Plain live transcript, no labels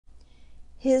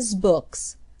His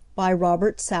Books, by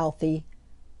Robert Southey.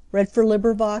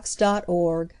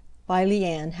 LibriVox.org. By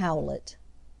Leanne Howlett.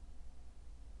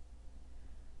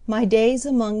 My days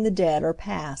among the dead are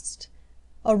past.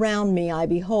 Around me I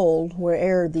behold,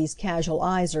 where'er these casual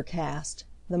eyes are cast,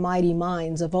 the mighty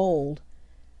minds of old.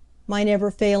 My never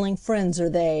failing friends are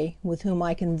they, with whom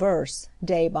I converse,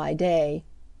 day by day.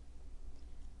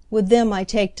 With them I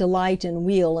take delight in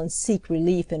weal and seek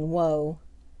relief in woe.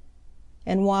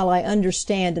 And while I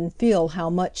understand and feel how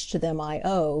much to them I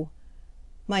owe,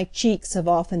 my cheeks have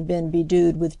often been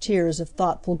bedewed with tears of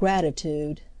thoughtful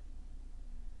gratitude.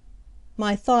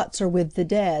 My thoughts are with the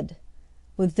dead.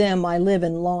 With them I live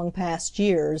in long past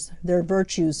years, their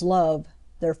virtues love,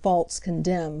 their faults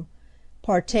condemn,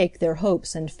 partake their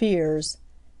hopes and fears,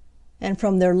 and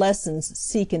from their lessons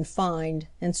seek and find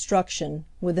instruction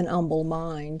with an humble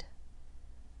mind.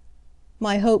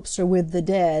 My hopes are with the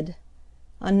dead.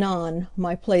 Anon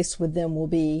my place with them will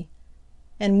be,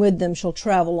 and with them shall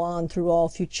travel on through all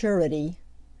futurity,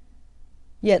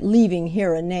 yet leaving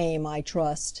here a name, I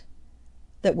trust,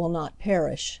 that will not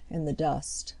perish in the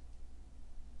dust.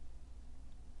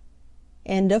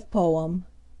 End of poem.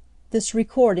 This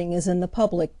recording is in the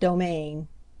public domain.